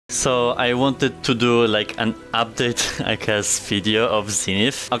So I wanted to do like an update, I guess, video of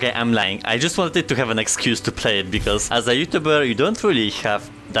Zenith. Okay, I'm lying. I just wanted to have an excuse to play it because as a YouTuber, you don't really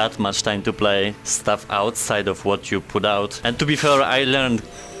have that much time to play stuff outside of what you put out. And to be fair, I learned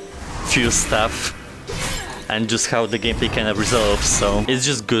few stuff and just how the gameplay kind of resolves, so it's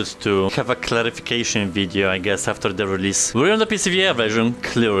just good to have a clarification video, I guess, after the release. We're on the PCVR version,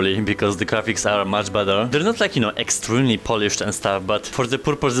 clearly, because the graphics are much better. They're not like, you know, extremely polished and stuff, but for the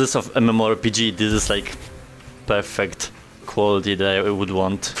purposes of MMORPG, this is like perfect quality that I would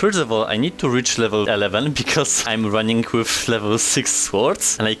want. First of all, I need to reach level 11 because I'm running with level 6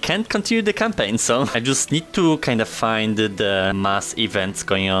 swords and I can't continue the campaign, so I just need to kind of find the mass events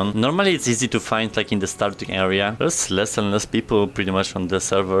going on. Normally it's easy to find like in the starting area. There's less and less people pretty much on the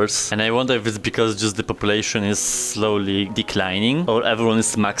servers, and I wonder if it's because just the population is slowly declining or everyone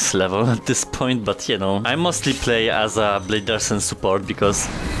is max level at this point, but you know, I mostly play as a Blade Darsen support because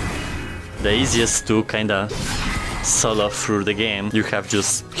the easiest to kinda solo through the game. You have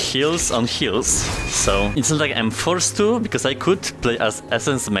just heals on heals, so it's not like I'm forced to, because I could play as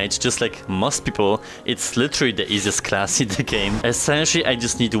Essence Mage just like most people. It's literally the easiest class in the game. Essentially I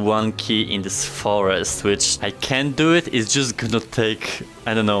just need one key in this forest, which I can't do it. It's just gonna take,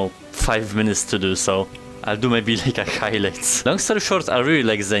 I don't know, 5 minutes to do, so I'll do maybe like a highlights. Long story short, I really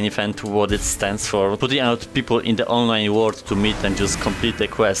like Zenith and what it stands for. Putting out people in the online world to meet and just complete the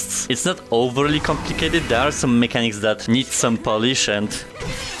quests. It's not overly complicated. There are some mechanics that need some polish and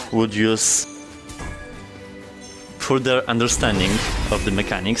would use further understanding of the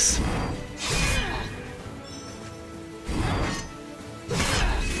mechanics.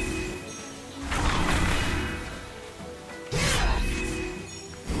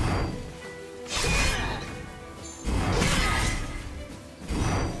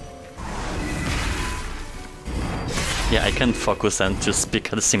 Yeah, I can't focus and just speak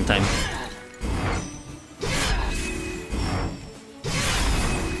at the same time.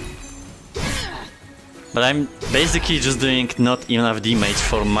 But I'm basically just doing not enough damage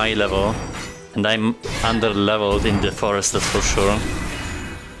for my level, and I'm under-leveled in the forest, that's for sure.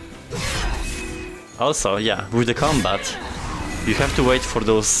 Also, yeah, with the combat, you have to wait for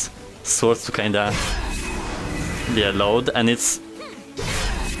those swords to kinda load, and it's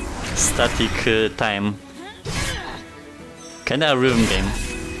static time. Kinda a rhythm game.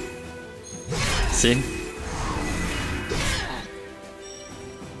 See?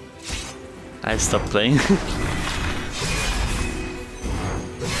 I stopped playing.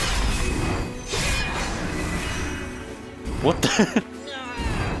 What the?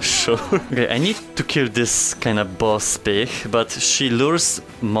 Sure. Okay, I need to kill this kind of boss pig, but she lures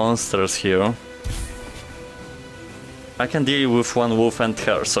monsters here. I can deal with one wolf and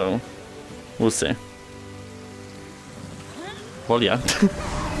her, so we'll see. Well, yeah.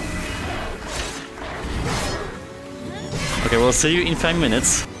 Okay, we'll see you in 5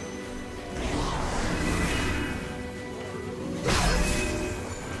 minutes.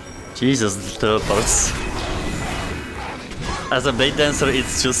 Jesus, the teleports. As a Blade Dancer,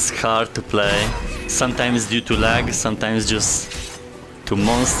 it's just hard to play. Sometimes due to lag, sometimes just to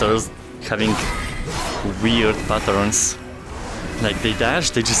monsters having weird patterns. Like they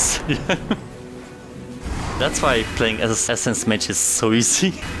dash, they just... That's why playing as Essence Mage is so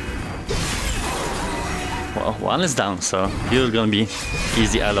easy. Well, one is down, so you're gonna be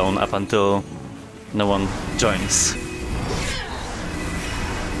easy alone up until no one joins.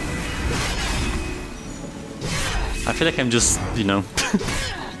 I feel like I'm just, you know,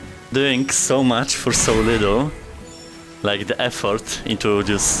 doing so much for so little. Like the effort into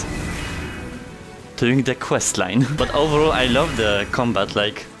just doing the quest line. But overall I love the combat,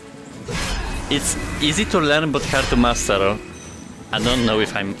 like it's easy to learn but hard to master. I don't know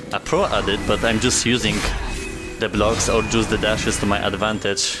if I'm a pro at it, but I'm just using the blocks or just the dashes to my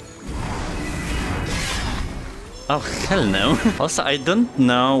advantage. Oh hell no. Also I don't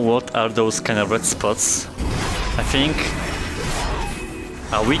know what are those kind of red spots. I think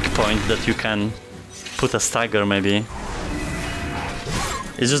a weak point that you can put a stagger maybe.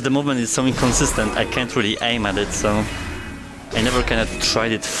 It's just the movement is so inconsistent, I can't really aim at it, so I never kind of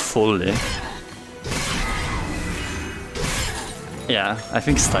tried it fully. Yeah, I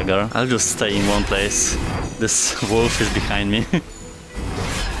think stagger. I'll just stay in one place. This wolf is behind me.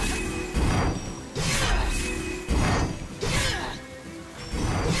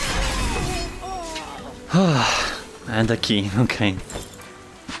 And a key, okay.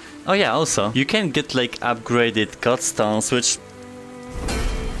 Oh yeah, also, you can get like upgraded godstones, which...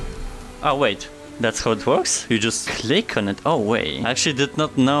 Oh wait, That's how it works? You just click on it? Oh wait. I actually did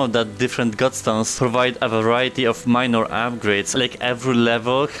not know that different godstones provide a variety of minor upgrades. Like every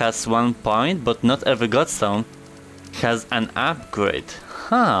level has 1 point, but not every godstone has an upgrade.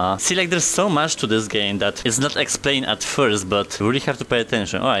 Huh. See, like there's so much to this game that it's not explained at first, but you really have to pay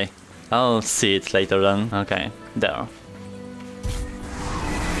attention. Alright. I'll see it later on. Okay. There.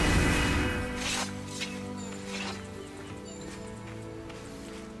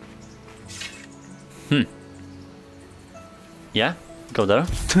 Yeah, go there.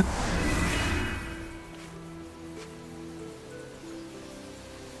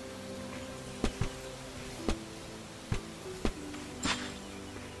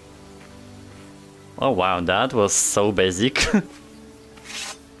 Oh wow, that was so basic.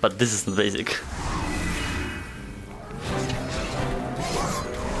 But this is not basic.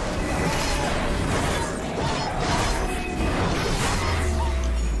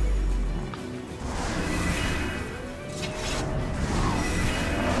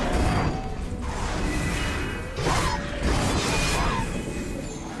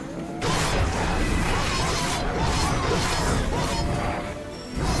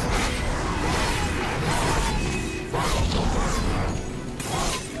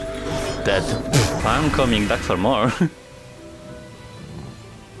 Dead. I'm coming back for more.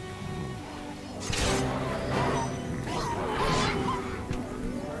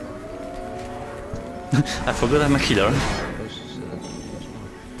 I forgot I'm a healer.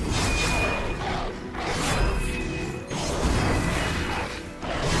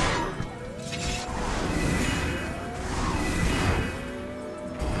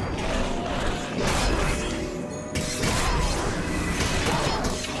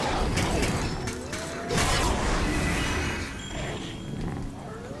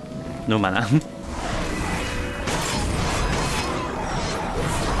 No mana.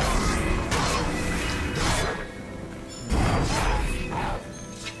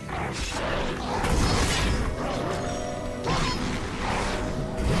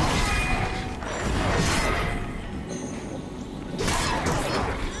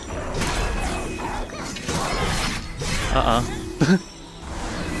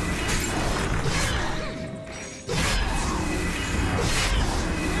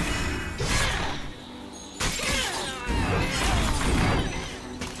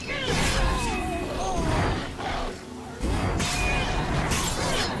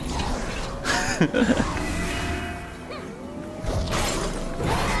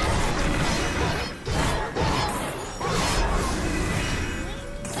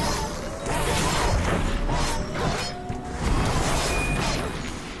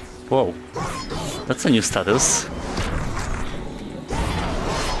 Whoa, that's a new status.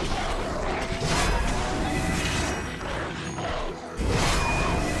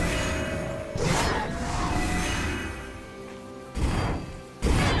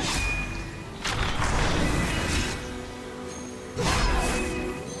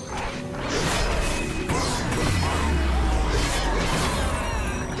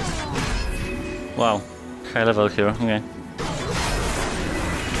 Wow, high level here, okay.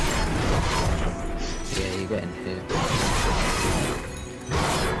 Yeah, you're getting hit.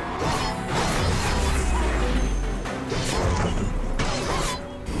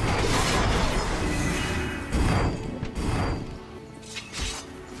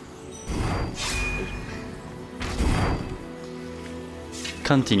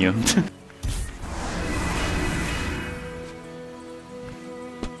 Continue.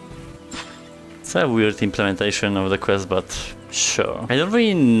 It's a weird implementation of the quest, but sure. I don't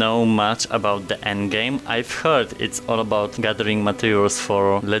really know much about the endgame. I've heard it's all about gathering materials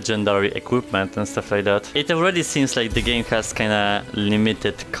for legendary equipment and stuff like that. It already seems like the game has kinda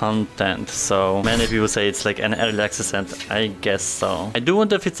limited content, so many people say it's like an early access, and I guess so. I do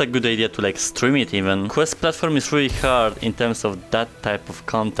wonder if it's a good idea to like stream it even. Quest platform is really hard in terms of that type of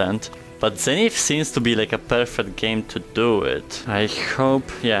content. But Zenith seems to be like a perfect game to do it. I hope,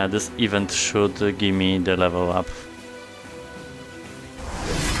 yeah, this event should give me the level up.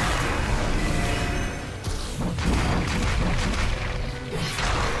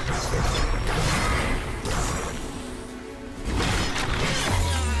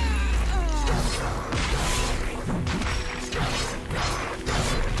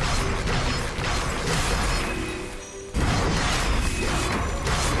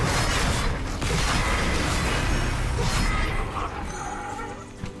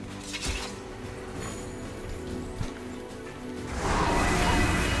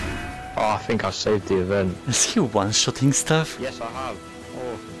 Oh, I think I saved the event. Is he one-shotting stuff? Yes, I have.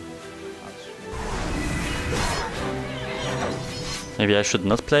 Oh, Maybe I should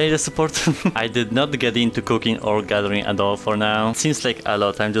not play the support. I did not get into cooking or gathering at all for now. Seems like a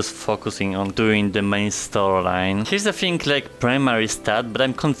lot. I'm just focusing on doing the main storyline. Here's the thing, like primary stat, but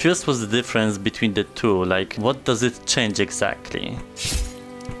I'm confused what's the difference between the two. Like, what does it change exactly?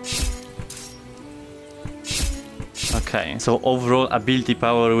 Okay, so overall ability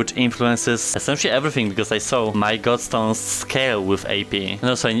power, which influences essentially everything, because I saw my godstones scale with AP. And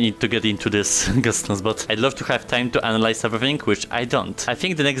also I need to get into this godstones, but I'd love to have time to analyze everything, which I don't. I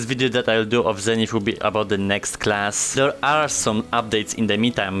think the next video that I'll do of Zenith will be about the next class. There are some updates in the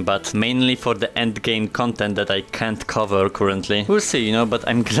meantime, but mainly for the endgame content that I can't cover currently. We'll see, you know, but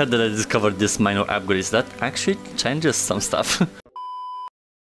I'm glad that I discovered this minor upgrades that actually changes some stuff.